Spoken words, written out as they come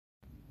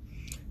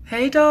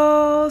Hey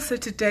dolls! So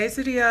today's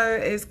video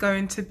is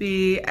going to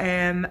be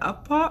an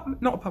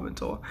apartment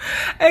tour,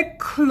 a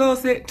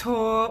closet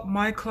tour.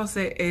 My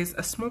closet is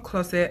a small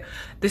closet.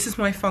 This is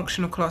my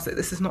functional closet.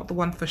 This is not the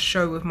one for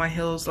show with my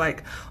heels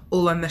like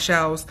all on the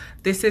shelves.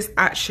 This is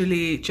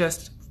actually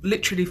just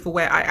literally for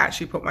where I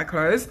actually put my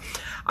clothes.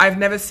 I've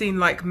never seen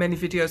like many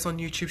videos on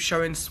YouTube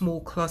showing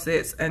small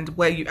closets and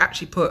where you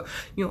actually put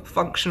your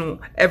functional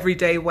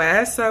everyday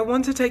wear. So I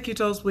want to take you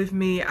dolls with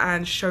me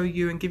and show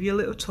you and give you a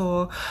little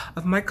tour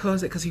of my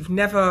closet because you've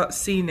never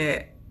seen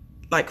it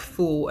like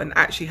full and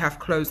actually have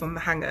clothes on the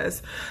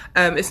hangers.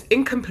 It's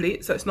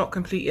incomplete, so it's not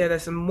complete yet.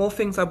 There's some more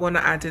things I want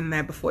to add in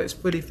there before it's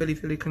fully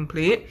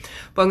complete,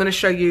 but I'm going to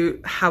show you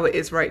how it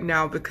is right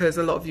now because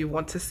a lot of you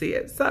want to see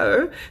it.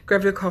 So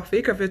grab your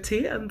coffee, grab your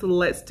tea, and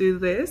let's do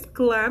this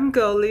glam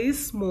girly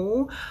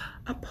small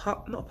not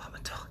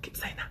apartment tour, I keep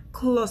saying that,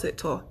 closet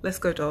tour. Let's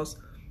go dolls.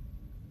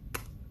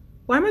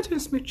 Why am I doing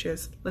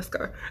smooches? Let's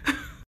go.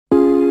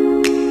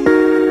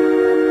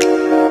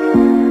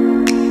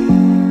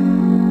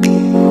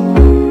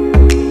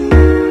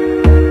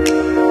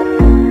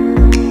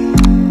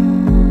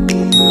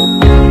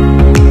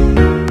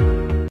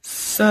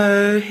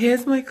 So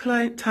here's my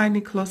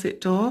tiny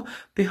closet door.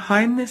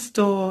 Behind this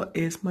door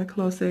is my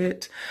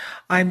closet.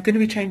 I'm going to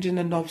be changing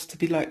the knobs to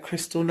be like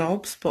crystal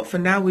knobs, but for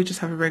now we just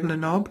have a regular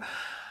knob.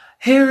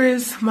 Here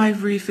is my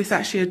wreath. It's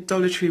actually a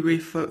Dollar Tree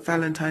wreath for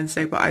Valentine's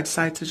Day, but I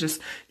decided to just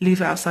leave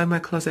it outside my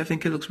closet. I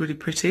think it looks really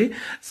pretty.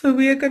 So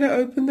we are going to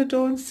open the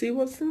door and see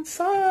what's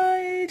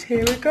inside.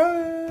 Here we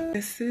go.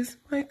 This is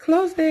my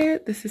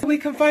closet. We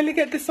can finally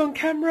get this on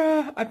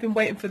camera. I've been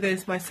waiting for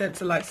this, my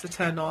sensor lights to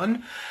turn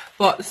on.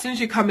 But as soon as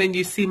you come in,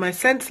 you see my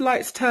sensor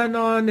lights turn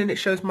on and it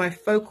shows my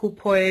focal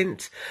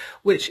point,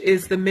 which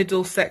is the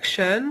middle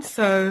section.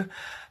 So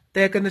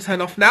they're going to turn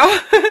off now.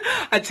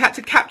 I had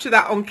to capture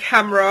that on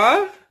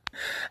camera.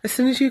 As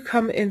soon as you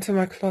come into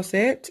my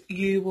closet,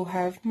 you will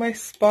have my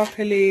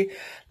sparkly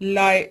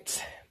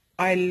light.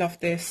 I love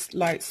this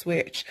light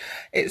switch.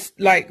 It's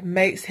like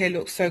makes hair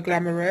look so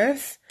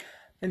glamorous.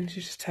 And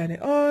you just turn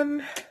it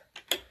on.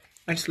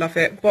 I just love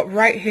it. But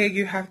right here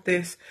you have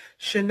this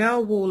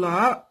Chanel wall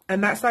art,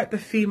 and that's like the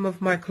theme of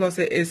my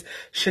closet is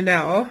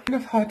Chanel. Kind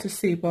of hard to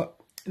see, but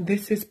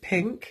this is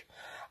pink,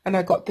 and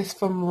I got this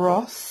from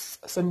Ross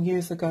some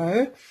years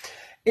ago.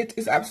 It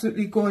is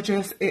absolutely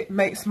gorgeous. It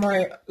makes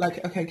my,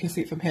 okay, you can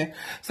see it from here.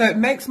 So it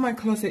makes my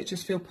closet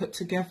just feel put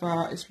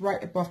together. It's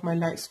right above my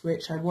light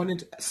switch. I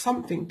wanted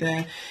something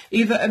there.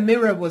 Either a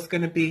mirror was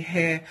going to be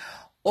here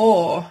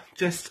or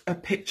just a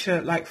picture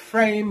like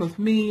frame of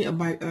me and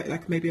my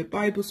like maybe a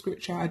Bible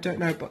scripture, I don't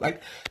know, but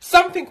like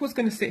something was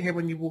going to sit here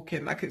when you walk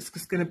in, like it's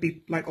just going to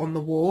be like on the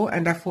wall.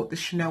 And I thought the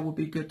Chanel would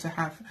be good to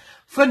have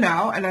for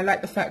now, and I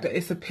like the fact that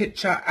it's a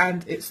picture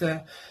and it's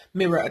a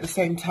mirror at the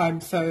same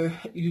time, so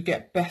you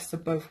get best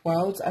of both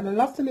worlds. And I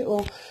love the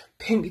little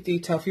pink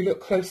detail. If you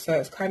look closer,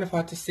 it's kind of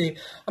hard to see.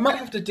 I might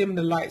have to dim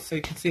the light so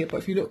you can see it, but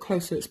if you look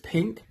closer, it's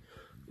pink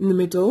in the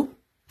middle.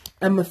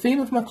 And the theme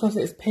of my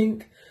closet is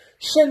pink,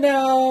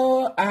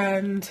 Chanel,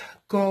 and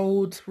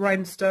gold,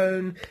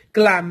 rhinestone,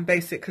 glam,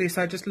 basically.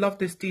 So I just love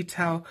this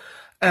detail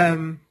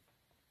on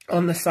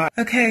the side.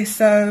 Okay,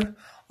 so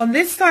on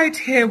this side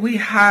here we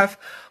have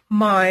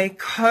my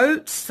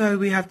coats. So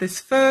we have this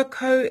fur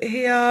coat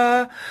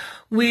here.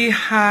 We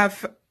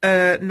have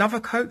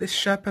another coat, this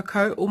Sherpa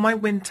coat, all my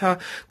winter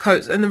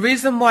coats. And the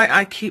reason why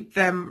I keep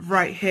them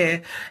right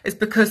here is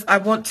because I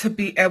want to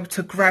be able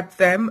to grab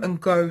them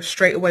and go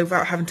straight away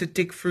without having to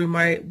dig through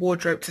my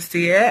wardrobe to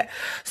see it.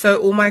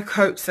 So all my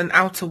coats and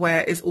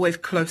outerwear is always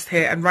close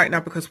here. And right now,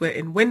 because we're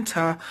in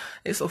winter,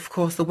 it's of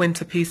course the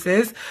winter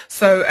pieces.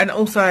 So, and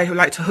also I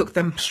like to hook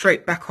them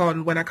straight back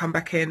on when I come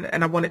back in,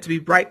 and I want it to be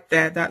right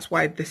there. That's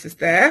why this is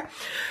there.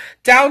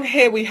 Down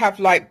here we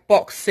have like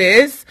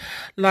boxes,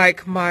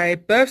 like my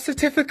birth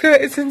certificate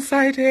is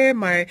inside here,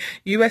 my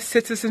US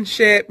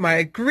citizenship,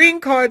 my green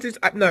card is,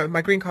 no,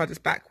 my green card is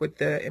back with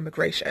the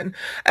immigration.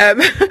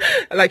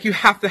 Like you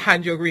have to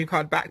hand your green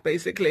card back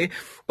basically.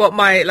 But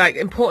my like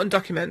important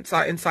documents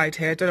are inside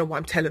here. I don't know why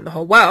I'm telling the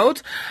whole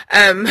world.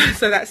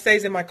 So that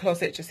stays in my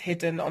closet just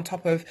hidden on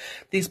top of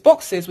these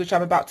boxes, which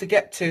I'm about to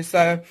get to.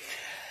 So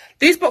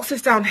these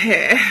boxes down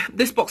here,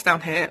 this box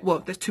down here, well,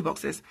 there's two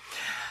boxes.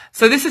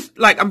 So this is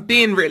like, I'm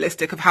being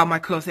realistic of how my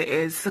closet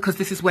is because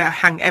this is where I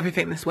hang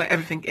everything. This is where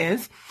everything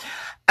is.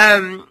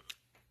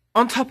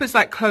 On top is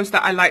like clothes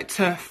that I like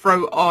to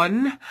throw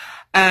on.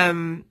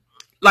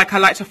 Like I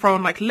like to throw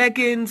on like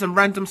leggings and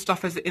random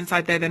stuff as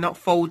inside there. They're not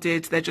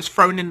folded. They're just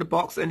thrown in the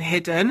box and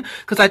hidden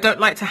because I don't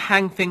like to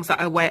hang things that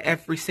I wear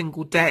every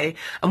single day.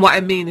 And what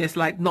I mean is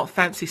like not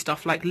fancy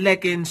stuff like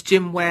leggings,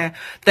 gym wear.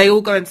 They all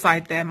go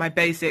inside there. My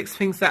basics,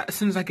 things that as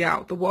soon as I get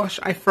out the wash,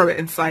 I throw it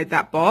inside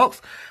that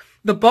box.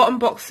 The bottom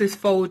box is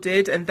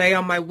folded and they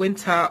are my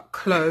winter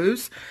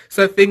clothes.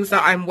 So things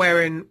that I'm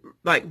wearing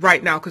like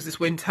right now because it's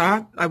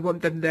winter, I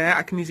want them there.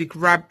 I can easily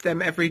grab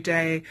them every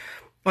day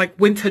like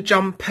winter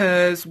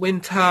jumpers,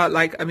 winter,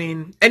 like, I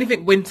mean,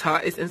 anything winter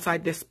is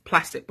inside this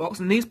plastic box.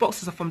 And these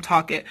boxes are from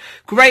Target.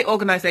 Great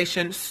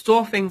organization,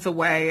 store things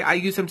away. I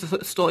use them to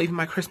sort of store even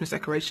my Christmas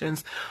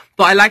decorations.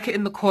 But I like it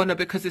in the corner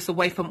because it's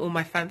away from all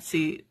my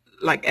fancy,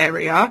 like,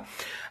 area.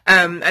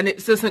 And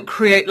it doesn't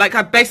create, like,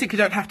 I basically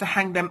don't have to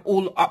hang them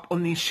all up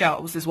on these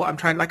shelves is what I'm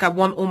trying. Like, I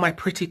want all my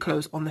pretty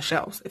clothes on the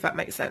shelves, if that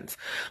makes sense.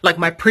 Like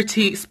my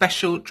pretty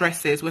special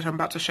dresses, which I'm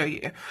about to show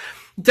you.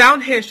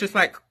 Down here is just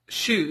like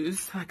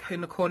shoes, like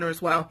in the corner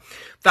as well,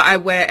 that I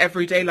wear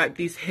every day, like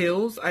these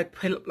heels I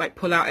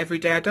pull out every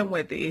day. I don't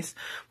wear these,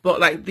 but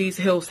like these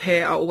heels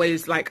here are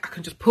always like, I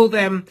can just pull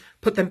them,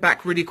 put them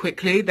back really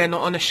quickly. They're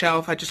not on a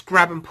shelf. I just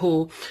grab and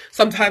pull.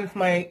 Sometimes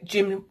my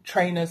gym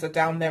trainers are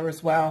down there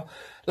as well.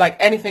 Like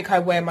anything I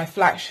wear, my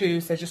flat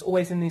shoes, they're just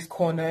always in these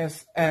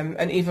corners,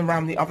 and even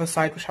around the other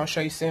side, which I'll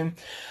show you soon.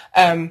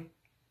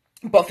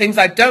 But things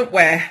I don't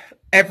wear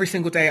every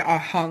single day are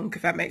hung,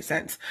 if that makes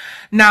sense.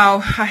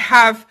 Now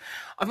I've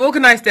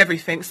organized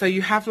everything. So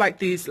you have like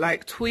these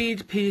like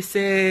tweed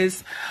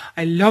pieces.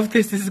 I love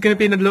this. This is going to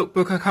be in the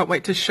lookbook. I can't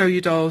wait to show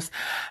you, dolls.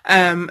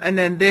 And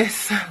then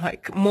this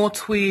like more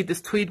tweed,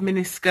 this tweed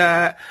mini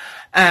skirt,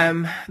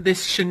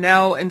 this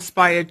Chanel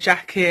inspired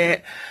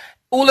jacket.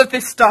 All of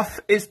this stuff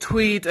is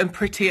tweed and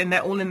pretty, and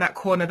they're all in that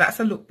corner. That's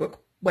a lookbook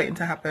waiting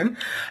to happen.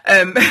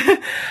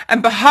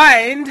 And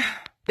behind,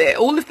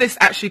 all of this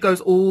actually goes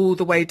all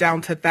the way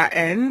down to that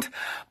end,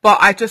 but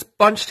I just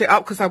bunched it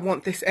up because I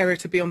want this area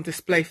to be on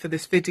display for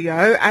this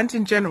video, and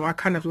in general I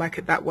kind of like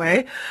it that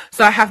way.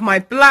 So I have my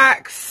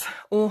blacks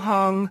all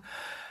hung,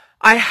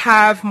 I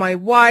have my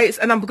whites,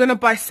 and I'm going to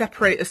buy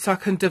separators so I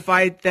can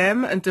divide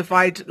them and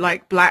divide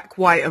like black,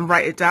 white, and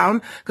write it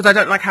down because I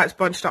don't like how it's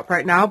bunched up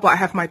right now. But I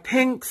have my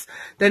pinks,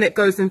 then it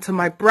goes into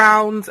my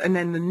browns, and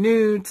then the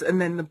nudes, and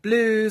then the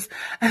blues,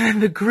 and then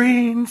the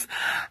greens,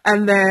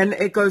 and then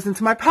it goes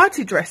into my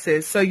party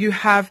dresses. So you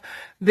have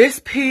this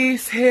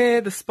piece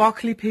here, the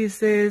sparkly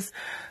pieces,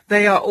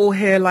 they are all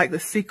here, like the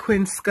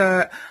sequin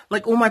skirt,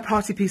 like all my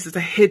party pieces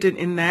are hidden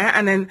in there.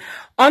 And then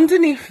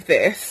underneath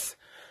this,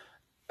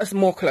 there's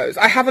more clothes.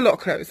 I have a lot of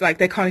clothes, like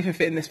they can't even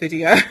fit in this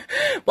video,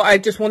 but I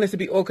just wanted to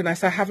be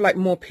organized. So I have like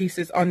more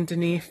pieces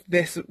underneath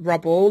this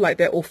rubble, like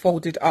they're all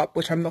folded up,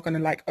 which I'm not going to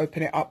like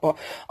open it up, but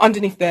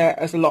underneath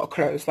there's a lot of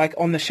clothes like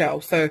on the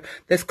shelf. So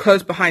there's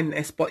clothes behind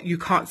this, but you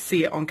can't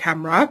see it on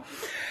camera.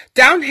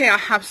 Down here I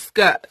have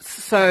skirts.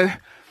 So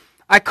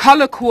I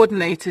color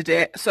coordinated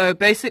it. So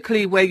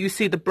basically where you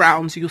see the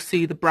browns, you'll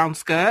see the brown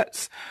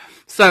skirts.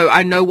 So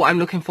I know what I'm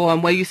looking for,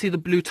 and where you see the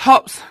blue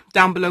tops,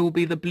 down below will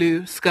be the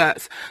blue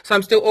skirts. So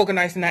I'm still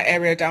organizing that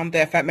area down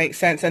there, if that makes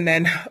sense. And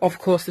then, of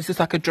course, this is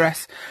like a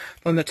dress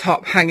on the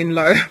top, hanging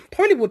low.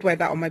 Probably would wear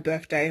that on my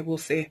birthday, we'll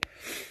see.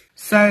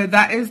 So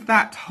that is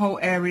that whole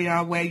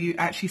area where you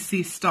actually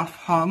see stuff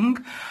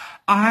hung.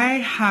 I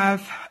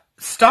have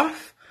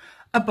stuff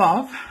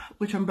above,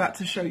 which I'm about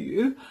to show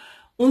you.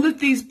 All of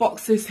these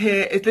boxes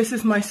here, this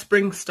is my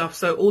spring stuff.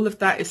 So all of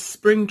that is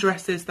spring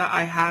dresses that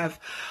I have.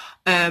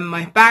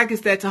 My bag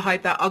is there to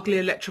hide that ugly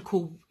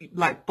electrical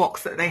like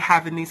box that they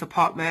have in these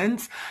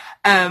apartments.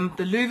 The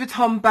Louis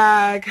Vuitton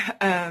bag,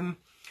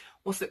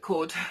 what's it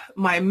called?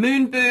 My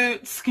moon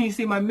boots. Can you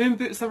see my moon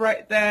boots are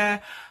right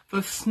there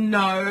for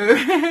snow?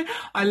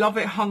 I love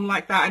it hung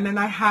like that. And then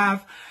I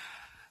have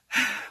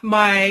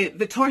my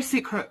Victoria's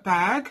Secret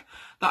bag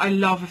that I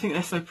love. I think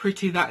they're so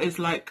pretty. That is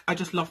like, I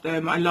just love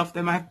them. I love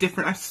them. I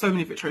have so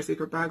many Victoria's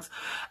Secret bags,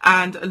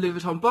 and a Louis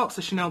Vuitton box,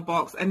 a Chanel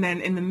box. And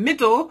then in the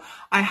middle,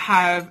 I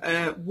have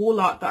a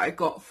wall art that I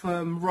got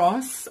from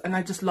Ross, and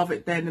I just love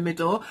it there in the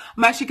middle.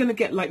 I'm actually going to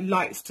get like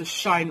lights to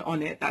shine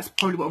on it. That's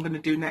probably what I'm going to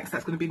do next.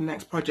 That's going to be the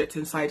next project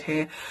inside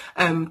here,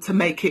 to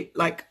make it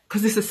like,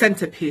 because it's a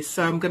centerpiece,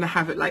 so I'm going to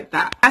have it like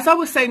that. As I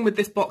was saying with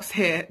this box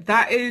here,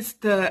 that is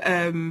the,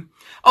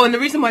 oh, and the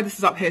reason why this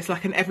is up here is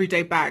like an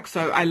everyday bag.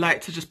 So I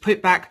like to just put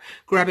it back,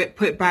 grab it,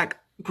 put it back,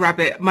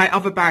 grab it. My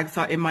other bags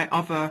are in my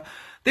other,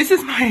 this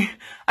is my,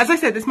 as I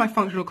said, this is my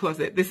functional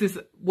closet. This is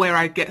where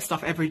I get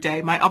stuff every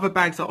day. My other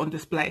bags are on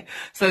display.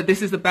 So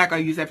this is the bag I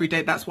use every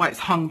day. That's why it's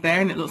hung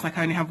there, and it looks like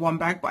I only have one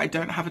bag, but I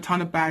don't have a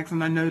ton of bags,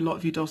 and I know a lot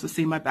of you dolls have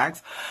seen my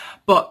bags.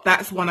 But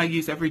that's one I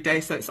use every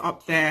day, so it's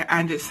up there,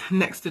 and it's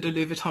next to the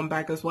Louis Vuitton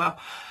bag as well.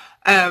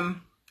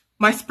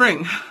 My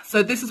spring.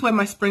 So this is where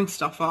my spring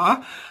stuff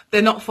are.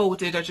 They're not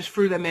folded. I just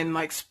threw them in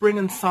like spring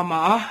and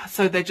summer.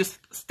 So they just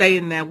stay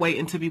in there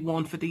waiting to be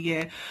worn for the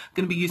year. I'm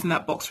going to be using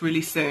that box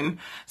really soon.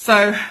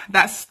 So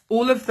that's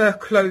all of the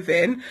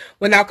clothing.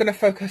 We're now going to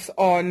focus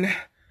on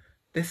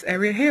this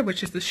area here,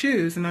 which is the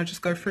shoes, and I'll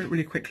just go through it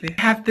really quickly.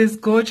 I have this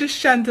gorgeous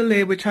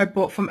chandelier which I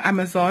bought from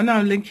Amazon.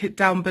 I'll link it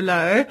down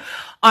below.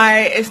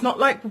 It's not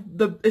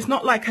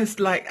like as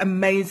like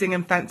amazing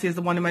and fancy as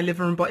the one in my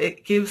living room, but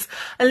it gives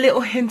a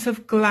little hint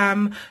of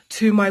glam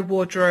to my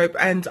wardrobe,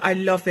 and I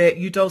love it.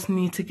 You dolls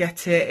need to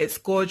get it. It's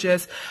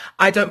gorgeous.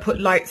 I don't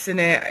put lights in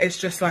it. It's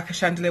just like a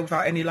chandelier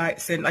without any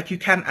lights in. Like, you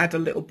can add a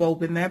little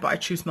bulb in there, but I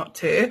choose not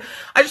to.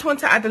 I just want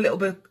to add a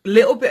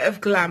little bit of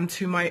glam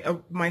to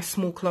my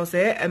small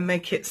closet and make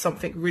make it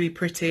something really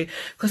pretty,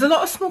 because a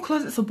lot of small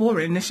closets are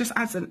boring. This just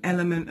adds an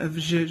element of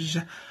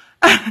zhuzh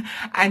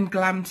and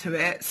glam to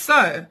it.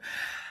 So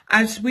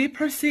as we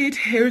proceed,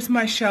 here's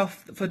my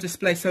shelf for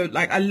display. So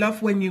like, I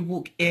love when you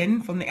walk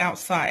in from the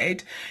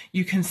outside,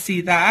 you can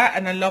see that.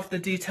 And I love the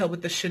detail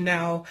with the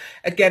Chanel.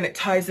 Again, it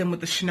ties in with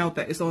the Chanel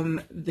that is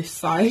on this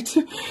side.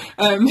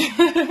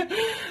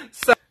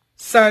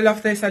 So I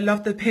love this. I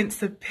love the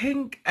hints of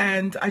pink,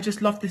 and I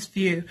just love this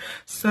view.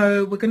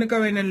 So we're going to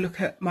go in and look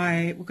at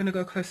we're going to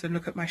go closer and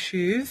look at my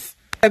shoes.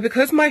 So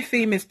because my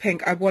theme is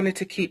pink, I wanted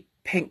to keep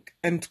pink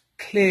and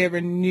clear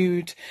and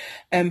nude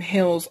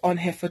heels on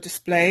here for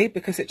display,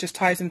 because it just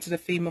ties into the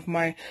theme of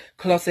my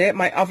closet.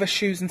 My other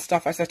shoes and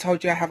stuff, as I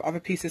told you, I have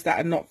other pieces that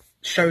are not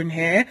shown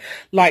here,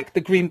 like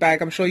the green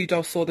bag. I'm sure you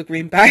all saw the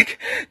green bag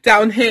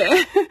down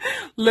here.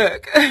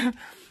 Look.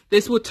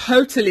 This will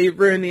totally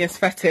ruin the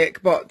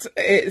aesthetic, but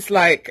it's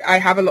like, I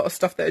have a lot of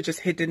stuff that are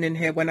just hidden in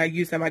here. When I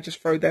use them, I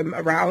just throw them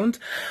around.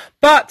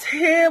 But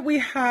here we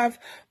have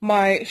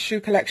my shoe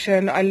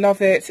collection. I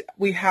love it.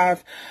 We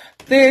have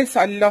this.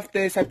 I love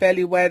this. I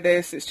barely wear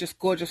this. It's just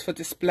gorgeous for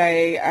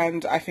display,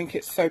 and I think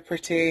it's so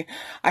pretty.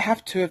 I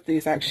have 2 of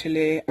these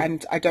actually,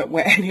 and I don't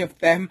wear any of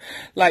them.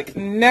 Like,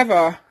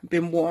 never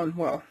been worn.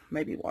 Well,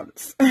 maybe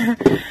once.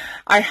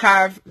 I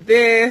have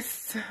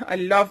this. I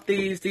love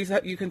these. These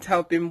are, you can tell,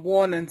 have been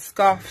worn and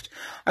scuffed.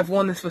 I've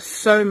worn this for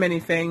so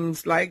many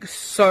things, like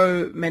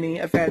so many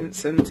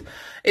events, and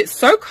it's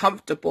so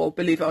comfortable,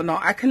 believe it or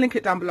not. I can link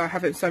it down below. I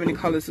have it in so many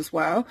colors as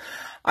well.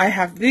 I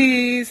have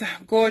these,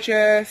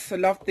 gorgeous. I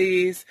love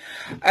these.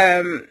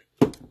 I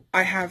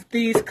have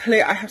these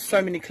clear. I have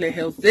so many clear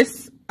heels.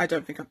 This, I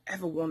don't think I've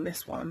ever worn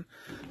this one,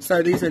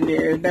 so these are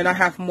new. Then I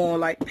have more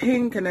like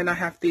pink, and then I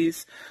have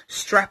these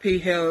strappy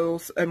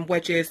heels and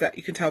wedges that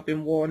you can tell have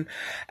been worn.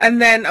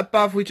 And then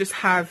above we just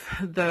have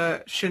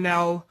the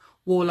Chanel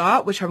wall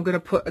art, which I'm going to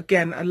put,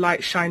 again, a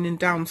light shining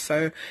down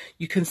so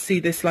you can see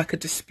this like a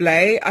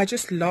display. I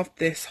just love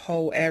this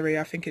whole area.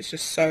 I think it's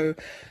just so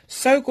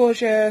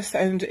gorgeous,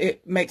 and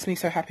it makes me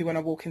so happy when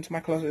I walk into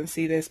my closet and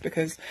see this,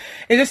 because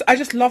I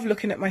just love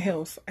looking at my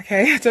heels.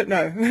 Okay, I don't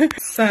know.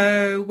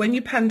 So when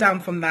you pan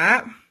down from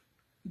that,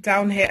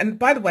 down here, and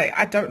by the way,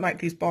 I don't like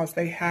these bars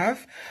they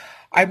have.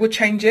 I would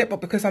change it, but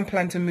because I'm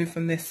planning to move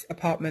from this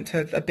apartment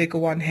to a bigger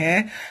one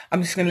here,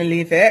 I'm just going to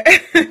leave it.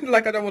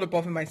 Like, I don't want to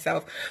bother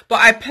myself.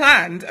 But I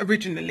planned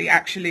originally,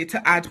 actually,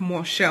 to add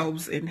more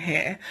shelves in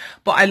here.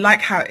 But I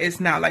like how it is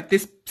now. Like,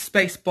 this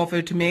space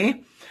bothered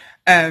me.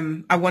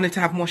 I wanted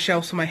to have more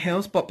shelves for my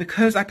heels, but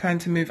because I plan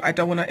to move, I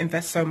don't want to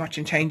invest so much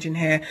in changing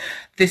here.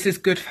 This is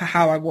good for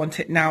how I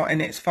want it now,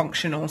 and it's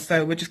functional.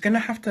 So we're just going to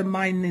have to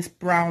mine this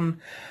brown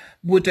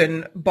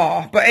wooden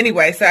bar. But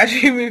anyway, so as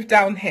you move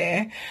down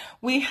here,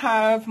 we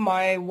have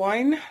my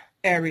wine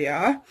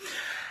area,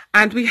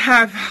 and we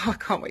have, oh, I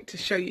can't wait to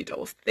show you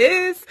dolls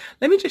this.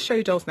 Let me just show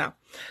you dolls now.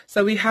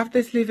 So we have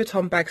this Louis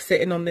Vuitton bag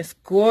sitting on this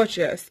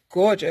gorgeous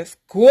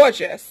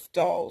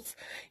dolls.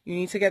 You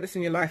need to get this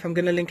in your life. I'm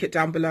going to link it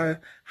down below.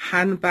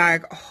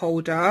 Handbag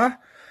holder.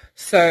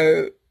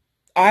 So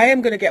I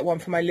am going to get one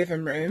for my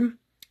living room.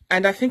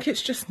 And I think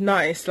it's just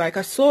nice. Like,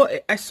 I saw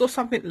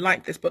something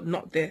like this, but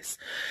not this,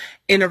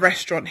 in a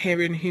restaurant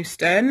here in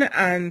Houston.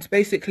 And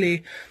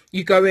basically,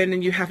 you go in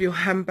and you have your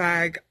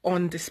handbag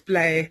on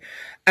display,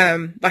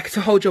 like to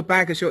hold your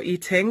bag as you're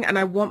eating. And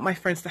I want my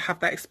friends to have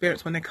that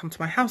experience when they come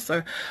to my house.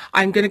 So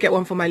I'm going to get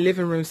one for my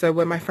living room. So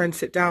when my friends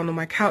sit down on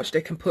my couch,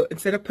 they can put,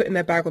 instead of putting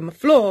their bag on the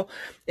floor,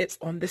 it's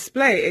on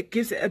display. It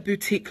gives it a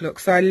boutique look.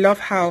 So I love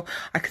how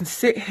I can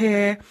sit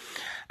here,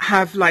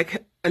 have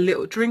like a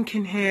little drink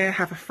in here,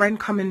 have a friend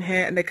come in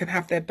here, and they can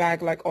have their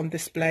bag like on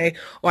display,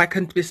 or I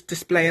can just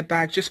display a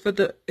bag just for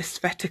the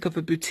aesthetic of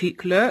a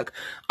boutique look.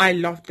 I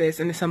love this,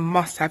 and it's a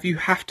must have. You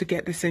have to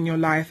get this in your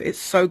life. It's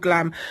so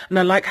glam, and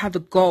I like how the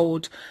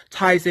gold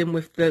ties in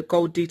with the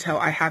gold detail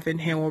I have in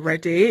here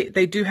already.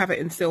 They do have it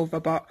in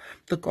silver, but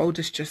the gold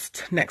is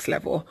just next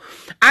level.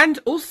 And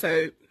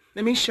also,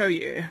 let me show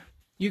you,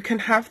 you can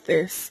have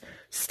this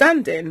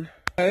standing.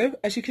 So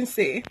as you can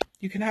see,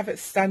 you can have it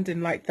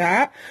standing like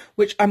that,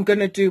 which I'm going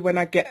to do when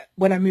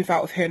I move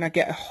out of here and I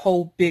get a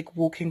whole big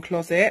walk-in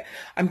closet.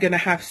 I'm going to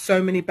have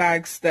so many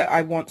bags that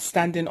I want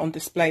standing on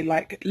display,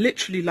 like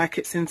literally like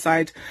it's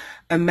inside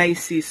a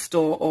Macy's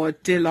store or a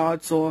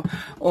Dillard's or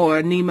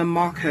a Neiman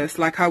Marcus.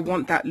 Like, I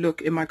want that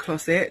look in my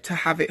closet, to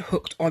have it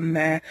hooked on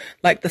there,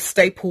 like the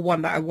staple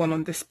one that I want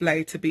on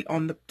display to be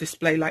on the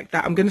display like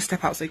that. I'm going to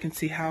step out so you can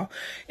see how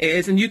it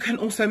is. And you can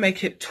also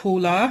make it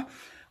taller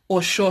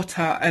or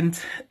shorter, and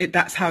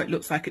that's how it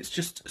looks like. It's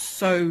just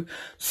so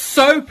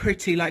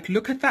pretty. Like,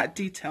 look at that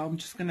detail. I'm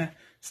just gonna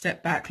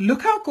step back.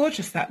 Look how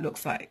gorgeous that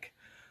looks like.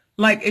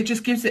 Like, it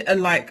just gives it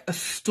a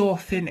store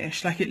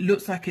finish. Like, it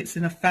looks like it's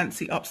in a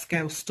fancy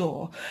upscale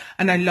store,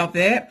 and I love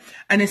it.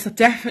 And it's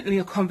definitely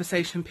a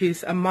conversation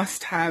piece, a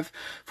must have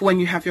for when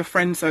you have your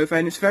friends over,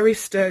 and it's very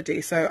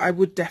sturdy, so I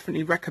would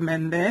definitely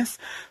recommend this.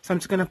 So I'm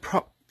just gonna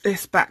prop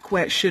this back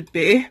where it should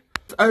be.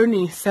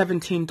 Only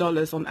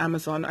 $17 on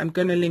Amazon. I'm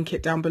going to link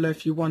it down below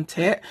if you want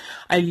it.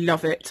 I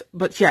love it.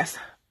 But yes,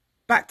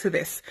 back to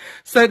this.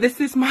 So this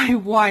is my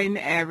wine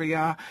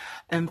area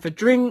for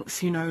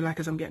drinks, you know, like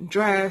as I'm getting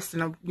dressed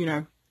and I'm, you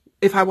know,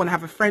 if I want to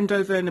have a friend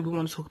over and we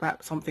want to talk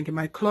about something in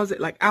my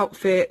closet, like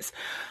outfits.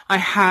 I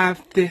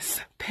have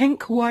this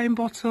pink wine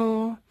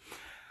bottle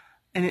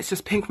and it's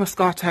just pink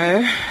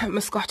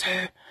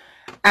Moscato.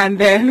 And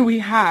then we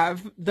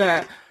have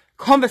the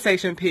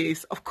conversation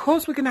piece. Of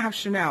course, we're going to have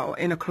Chanel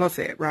in a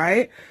closet,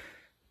 right?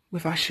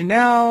 With our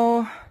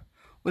Chanel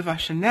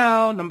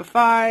number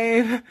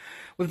 5,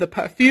 with the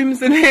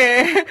perfumes in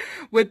here.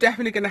 We're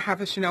definitely going to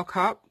have a Chanel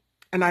cup.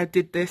 And I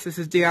did this. This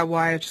is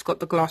DIY. I just got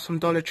the glass from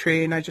Dollar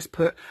Tree and I just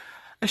put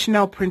a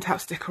Chanel printout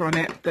sticker on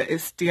it that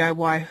is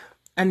DIY.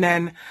 And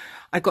then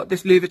I got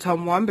this Louis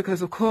Vuitton one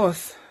because, of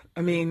course,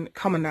 I mean,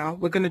 come on now,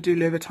 we're going to do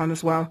Louis Vuitton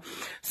as well.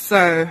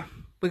 So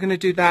we're going to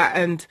do that.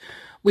 And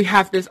we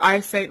have this I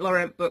Saint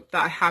Laurent book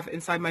that I have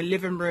inside my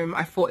living room.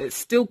 I thought it's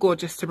still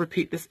gorgeous to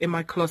repeat this in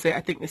my closet.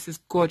 I think this is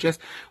gorgeous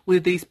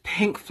with these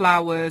pink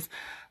flowers,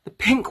 the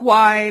pink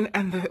wine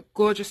and the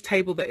gorgeous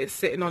table that it's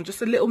sitting on,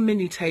 just a little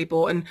mini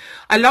table. And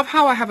I love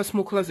how I have a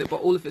small closet,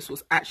 but all of this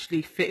was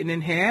actually fitting in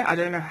here. I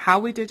don't know how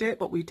we did it,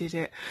 but we did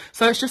it.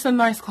 So it's just a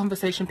nice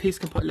conversation piece.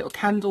 You can put a little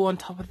candle on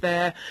top of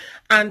there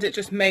and it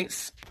just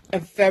makes a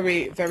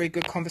very, very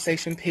good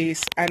conversation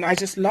piece. And I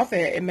just love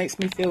it. It makes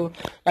me feel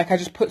like I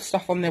just put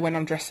stuff on there when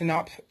I'm dressing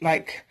up.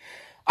 Like,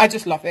 I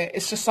just love it.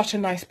 It's just such a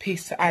nice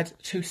piece to add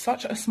to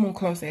such a small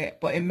closet,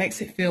 but it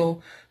makes it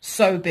feel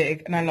so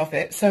big and I love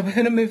it. So we're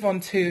going to move on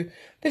to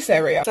this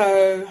area.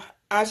 So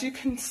as you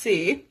can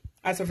see,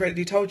 as I've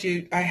already told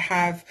you, I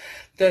have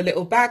the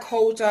little bag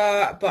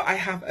holder, but I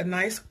have a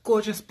nice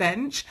gorgeous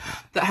bench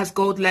that has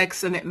gold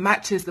legs and it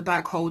matches the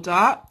bag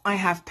holder. I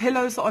have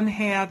pillows on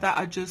here that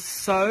are just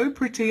so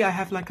pretty. I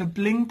have like a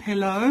bling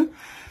pillow.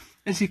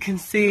 As you can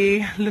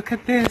see, look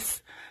at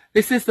this.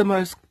 This is the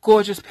most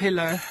gorgeous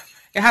pillow.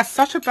 It has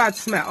such a bad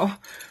smell,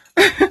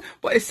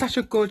 but it's such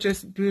a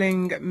gorgeous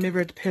bling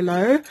mirrored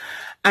pillow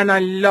and I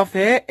love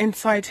it.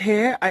 Inside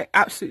here, I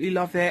absolutely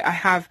love it. I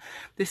have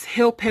this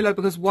heel pillow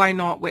because why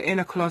not? We're in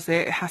a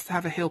closet. It has to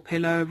have a heel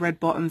pillow, red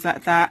bottoms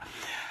at that.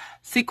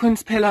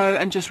 Sequins pillow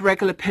and just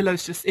regular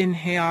pillows just in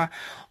here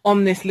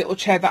on this little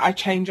chair that I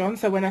change on.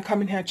 So when I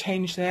come in here, I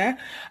change there.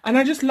 And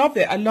I just love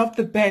it. I love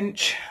the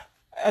bench.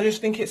 I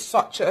just think it's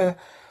such a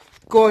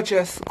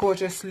gorgeous,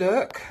 gorgeous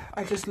look.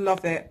 I just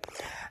love it.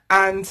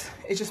 And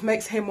it just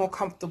makes here more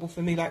comfortable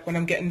for me. Like when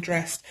I'm getting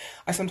dressed,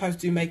 I sometimes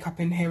do makeup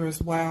in here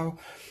as well.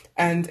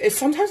 And it's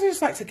sometimes I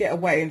just like to get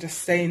away and just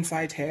stay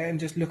inside here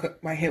and just look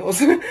at my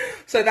heels.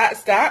 So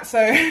that's that. So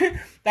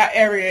that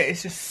area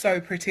is just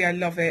so pretty. I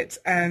love it.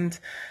 And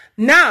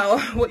now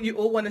what you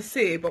all want to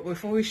see, but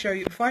before I show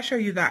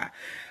you that,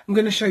 I'm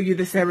going to show you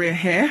this area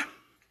here.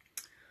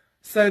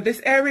 So this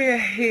area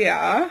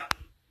here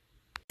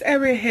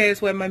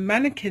is where my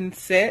mannequin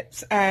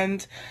sits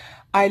and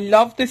I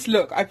love this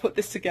look. I put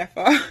this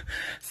together.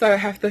 So I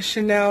have the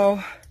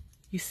Chanel,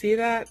 you see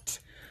that?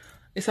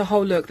 It's a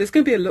whole look. There's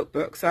going to be a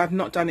lookbook, so I've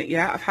not done it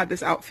yet. I've had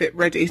this outfit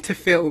ready to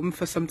film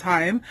for some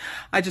time.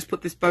 I just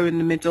put this bow in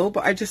the middle,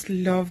 but I just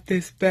love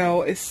this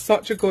belt. It's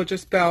such a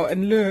gorgeous belt.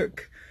 And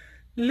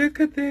look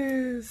at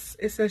this.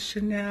 It says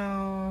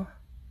Chanel.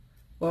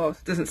 Well,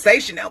 it doesn't say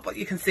Chanel, but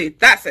you can see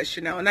that says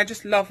Chanel, and I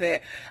just love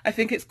it. I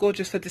think it's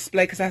gorgeous for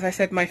display because, as I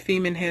said, my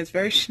theme in here is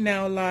very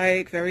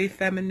Chanel-like, very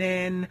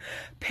feminine,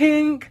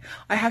 pink.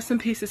 I have some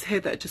pieces here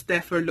that are just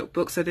there for a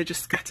lookbook, so they're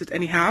just scattered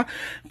anyhow.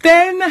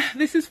 Then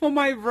this is for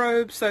my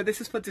robes, so this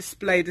is for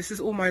display. This is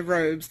all my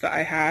robes that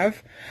I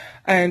have,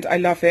 and I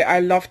love it.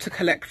 I love to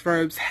collect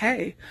robes.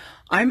 Hey,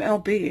 I'm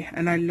LB,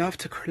 and I love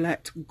to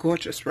collect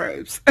gorgeous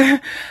robes.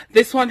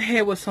 This one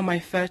here was for my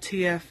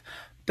 30th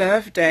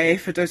birthday.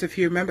 For those of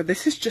you who remember,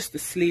 this is just the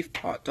sleeve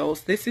part,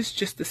 dolls. This is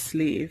just the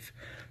sleeve.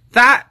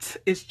 That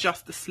is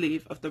just the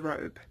sleeve of the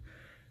robe.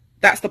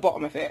 That's the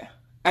bottom of it,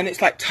 and it's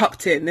like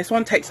tucked in. This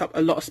one takes up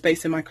a lot of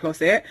space in my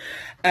closet,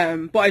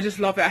 but I just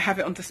love it. I have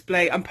it on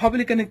display. I'm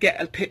probably going to get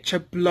a picture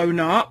blown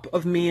up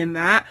of me in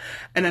that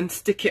and then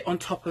stick it on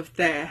top of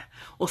there,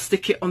 or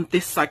stick it on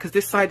this side because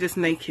this side is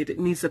naked. It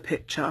needs a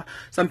picture,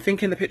 so I'm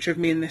thinking the picture of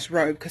me in this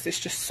robe because it's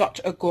just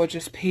such a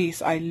gorgeous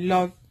piece. I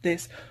love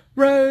this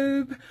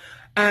robe.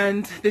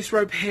 And this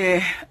robe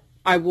here,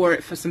 I wore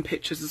it for some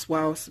pictures as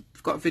well. So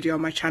I've got a video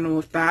on my channel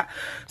of that.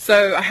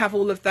 So I have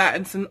all of that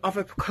and some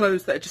other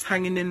clothes that are just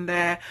hanging in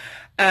there.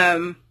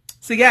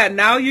 So yeah,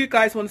 now you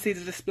guys want to see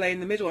the display in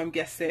the middle, I'm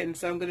guessing.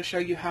 So I'm going to show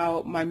you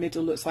how my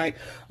middle looks like.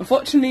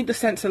 Unfortunately, the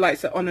sensor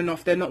lights are on and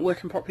off. They're not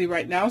working properly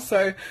right now.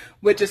 So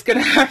we're just going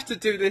to have to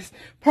do this.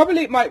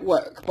 Probably it might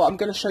work, but I'm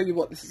going to show you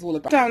what this is all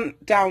about.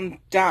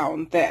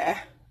 Down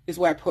there is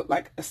where I put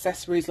like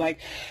accessories, like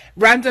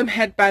random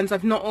headbands.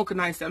 I've not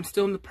organized it. I'm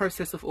still in the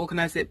process of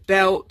organizing it.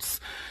 Belts,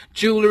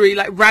 jewelry,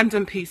 like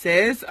random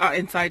pieces are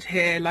inside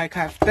here. Like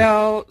I have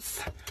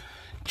belts,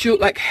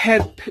 like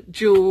head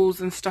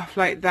jewels and stuff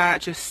like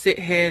that just sit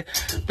here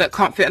that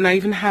can't fit. And I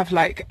even have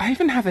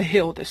a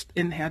heel that's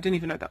in here. I didn't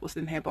even know that was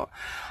in here, but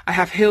I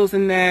have heels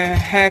in there,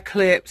 hair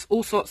clips,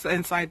 all sorts are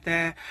inside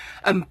there,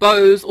 and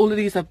bows. All of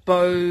these are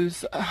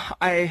bows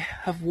I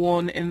have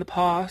worn in the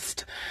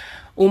past.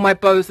 All my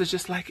bows are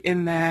just like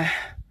in there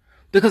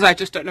because I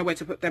just don't know where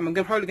to put them. I'm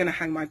probably going to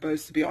hang my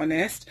bows, to be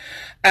honest.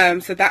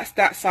 So that's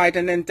that side.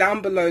 And then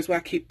down below is where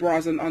I keep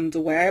bras and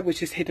underwear,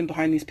 which is hidden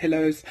behind these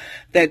pillows.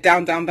 They're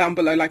down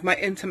below. Like my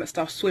intimate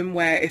stuff,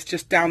 swimwear, is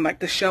just down. Like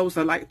the shelves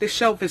are like, this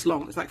shelf is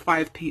long. It's like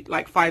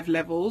five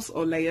levels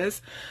or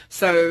layers.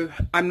 So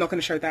I'm not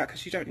going to show that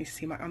because you don't need to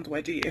see my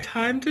underwear, do you?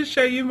 Time to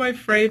show you my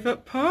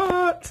favorite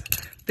part.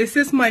 This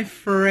is my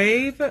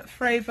favorite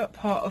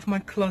part of my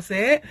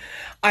closet.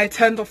 I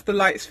turned off the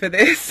lights for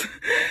this.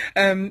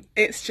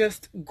 It's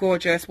just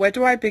gorgeous. Where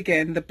do I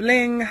begin? The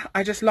bling.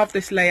 I just love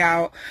this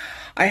layout.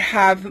 I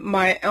have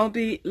my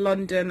LB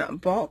London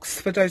box.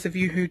 For those of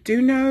you who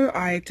do know,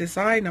 I'm a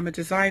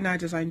designer. I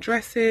design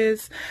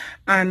dresses,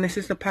 and this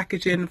is the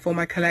packaging for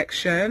my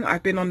collection.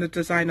 I've been on the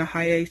designer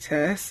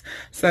hiatus,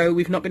 so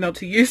we've not been able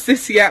to use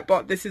this yet,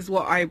 but this is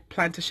what I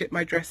plan to ship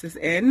my dresses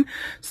in.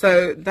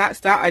 So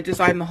that's that. I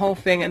designed the whole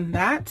thing, and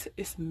that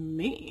is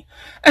me.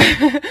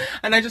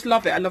 And I just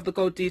love it. I love the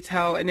gold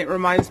detail, and it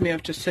reminds me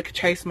of just to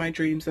chase my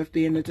dreams of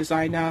being a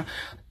designer.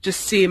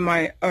 Just seeing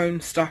my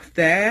own stuff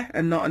there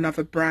and not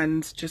another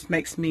brand just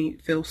makes me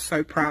feel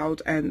so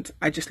proud, and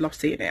I just love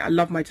seeing it. I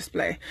love my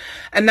display,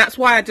 and that's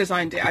why I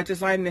designed it. I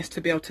designed this to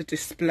be able to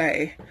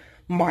display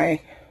my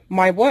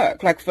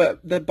work, like for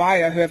the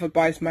buyer, whoever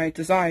buys my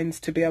designs,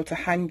 to be able to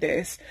hang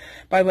this.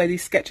 By the way,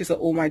 these sketches are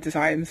all my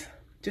designs,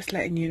 just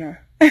letting you know.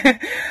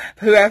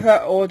 Whoever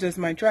orders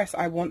my dress,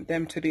 I want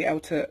them to be able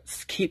to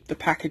keep the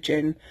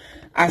packaging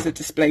as a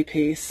display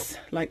piece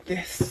like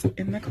this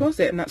in the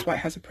closet, and that's why it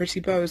has a pretty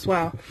bow as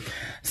well.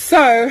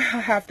 So I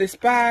have this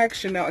bag,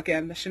 Chanel,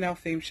 again, the Chanel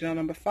theme, Chanel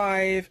number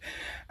 5.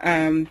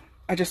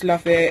 I just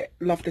love it,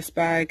 love this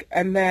bag.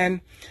 And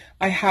then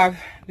I have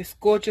this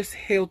gorgeous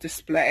heel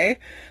display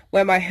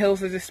where my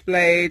heels are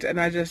displayed, and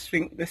I just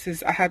think this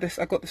is, I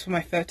got this for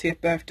my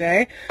 30th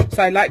birthday,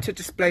 so I like to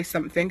display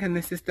something, and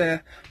this is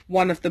the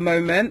one of the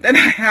moment. Then I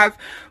have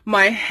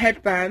my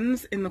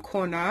headbands in the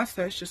corner,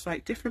 so it's just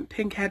like different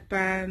pink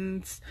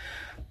headbands,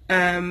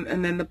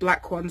 and then the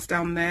black ones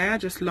down there. I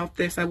just love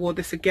this. I wore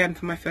this again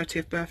for my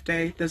 30th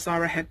birthday, the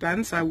Zara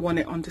headband, so I want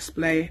it on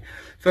display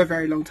for a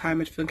very long time.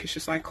 I think it's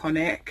just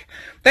iconic.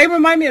 They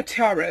remind me of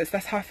tiaras.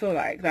 That's how I feel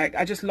like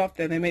I just love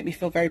them. They make me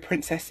feel very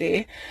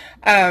princessy.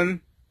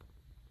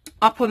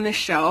 Up on this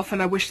shelf,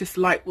 and I wish this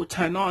light will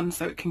turn on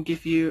so it can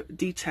give you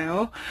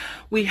detail,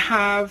 we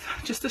have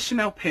just a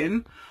Chanel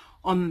pin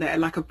on there,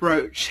 like a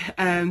brooch,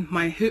 and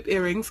my hoop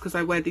earrings, because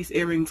I wear these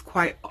earrings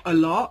quite a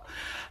lot.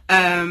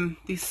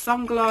 These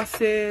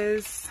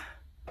sunglasses,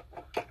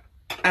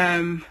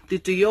 the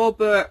Dior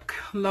book,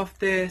 love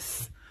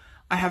this.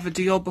 I have a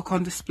Dior book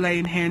on display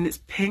in here, and it's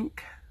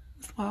pink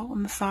as well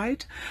on the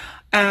side.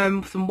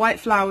 Some white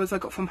flowers I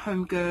got from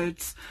Home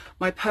Goods,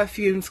 my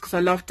perfumes because I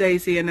love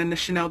Daisy, and then the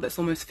Chanel that's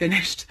almost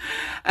finished,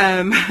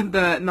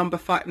 the number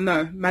 5,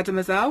 no,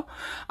 Mademoiselle,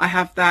 I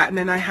have that. And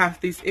then I have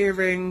these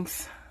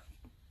earrings,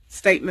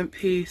 statement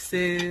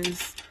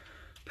pieces,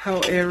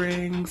 pearl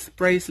earrings,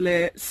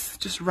 bracelets,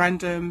 just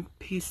random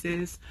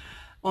pieces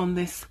on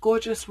this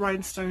gorgeous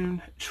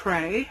rhinestone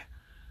tray.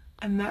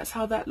 And that's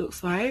how that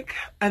looks like.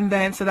 And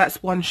then, so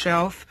that's one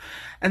shelf.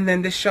 And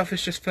then this shelf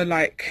is just for,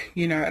 like,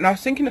 you know, and I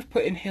was thinking of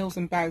putting heels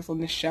and bags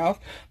on this shelf,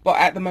 but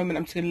at the moment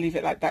I'm just going to leave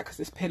it like that because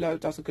this pillow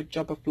does a good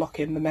job of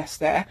blocking the mess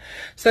there.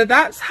 So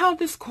that's how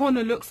this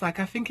corner looks like.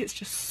 I think it's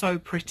just so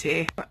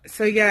pretty.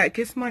 So yeah, it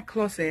gives my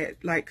closet,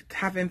 like,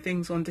 having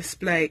things on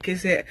display, it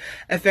gives it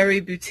a very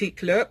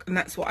boutique look, and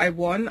that's what I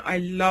want. I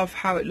love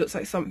how it looks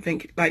like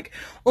something, like,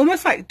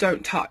 almost like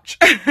don't touch.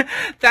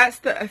 That's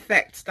the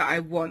effect that I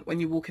want when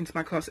you walk into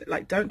my closet.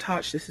 Like, don't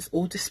touch, this is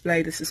all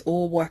display, this is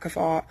all work of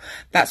art.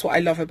 That's what I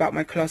love about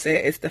my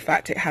closet, is the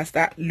fact it has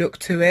that look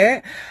to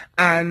it,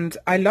 and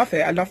I love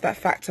it. I love that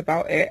fact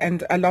about it,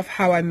 and I love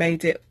how I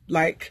made it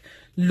like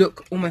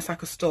look almost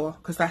like a store,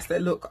 because that's the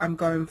look I'm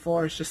going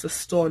for, is just a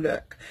store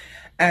look,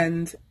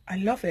 and I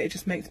love it. It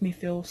just makes me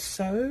feel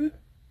so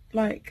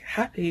like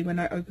happy when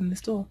I open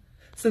this door.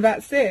 So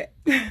that's it.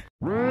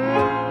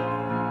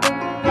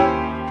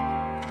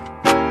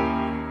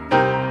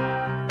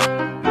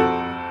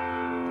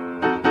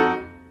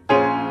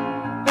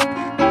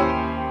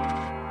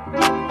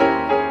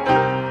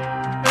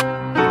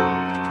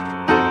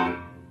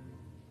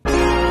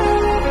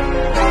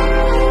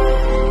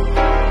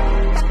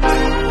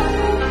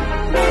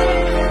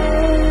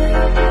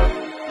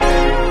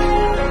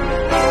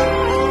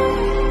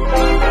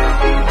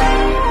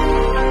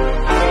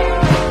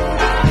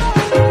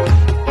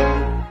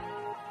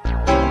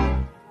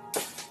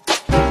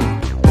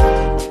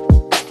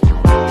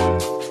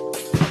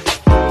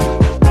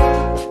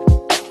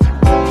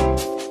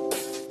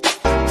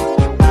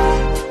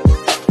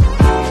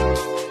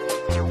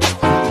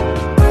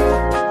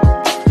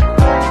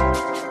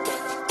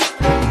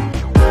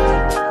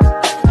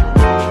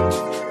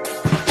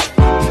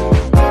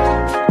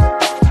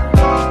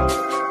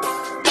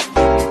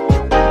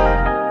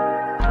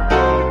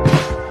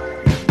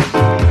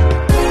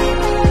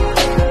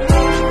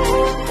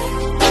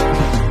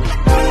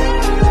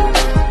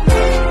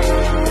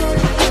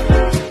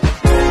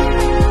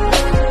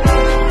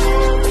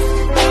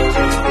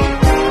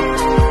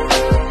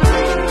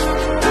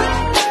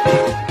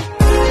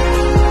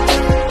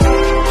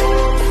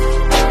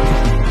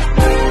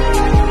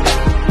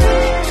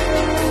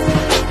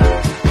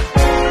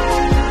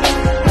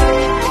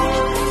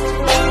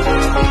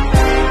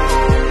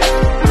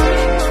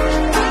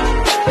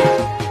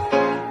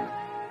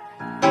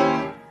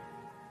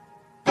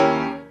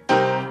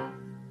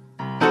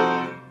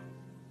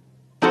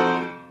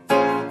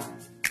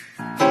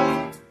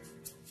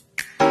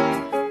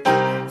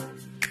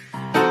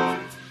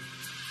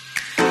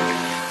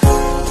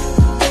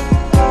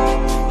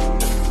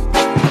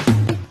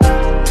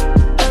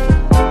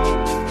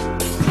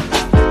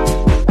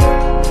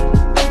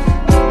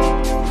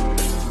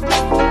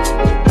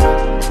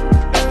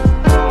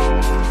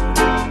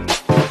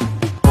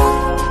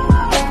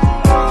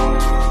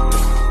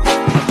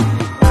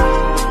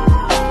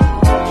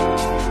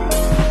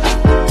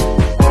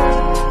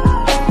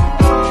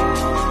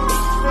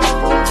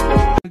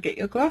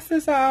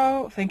 this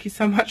out. Thank you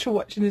so much for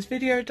watching this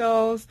video,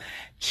 dolls.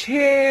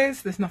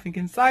 Cheers. There's nothing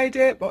inside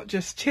it, but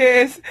just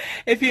cheers.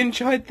 If you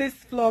enjoyed this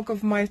vlog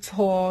of my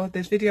tour,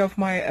 this video of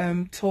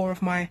my tour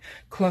of my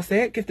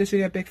closet, give this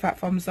video a big fat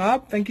thumbs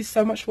up. Thank you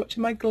so much for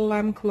watching my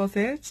glam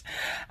closet.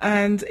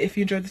 And if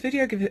you enjoyed this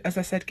video, give it, as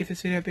I said, give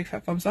this video a big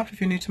fat thumbs up. If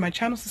you're new to my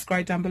channel,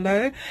 subscribe down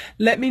below.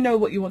 Let me know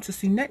what you want to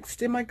see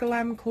next in my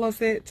glam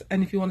closet,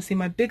 and if you want to see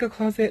my bigger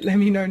closet, let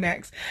me know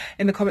next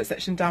in the comment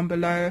section down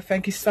below.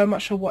 Thank you so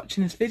much for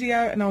watching this video,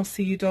 and I'll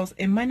see you dolls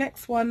in my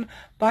next one.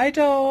 Bye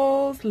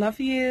dolls, love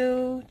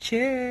you,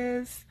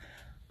 cheers,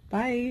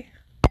 bye.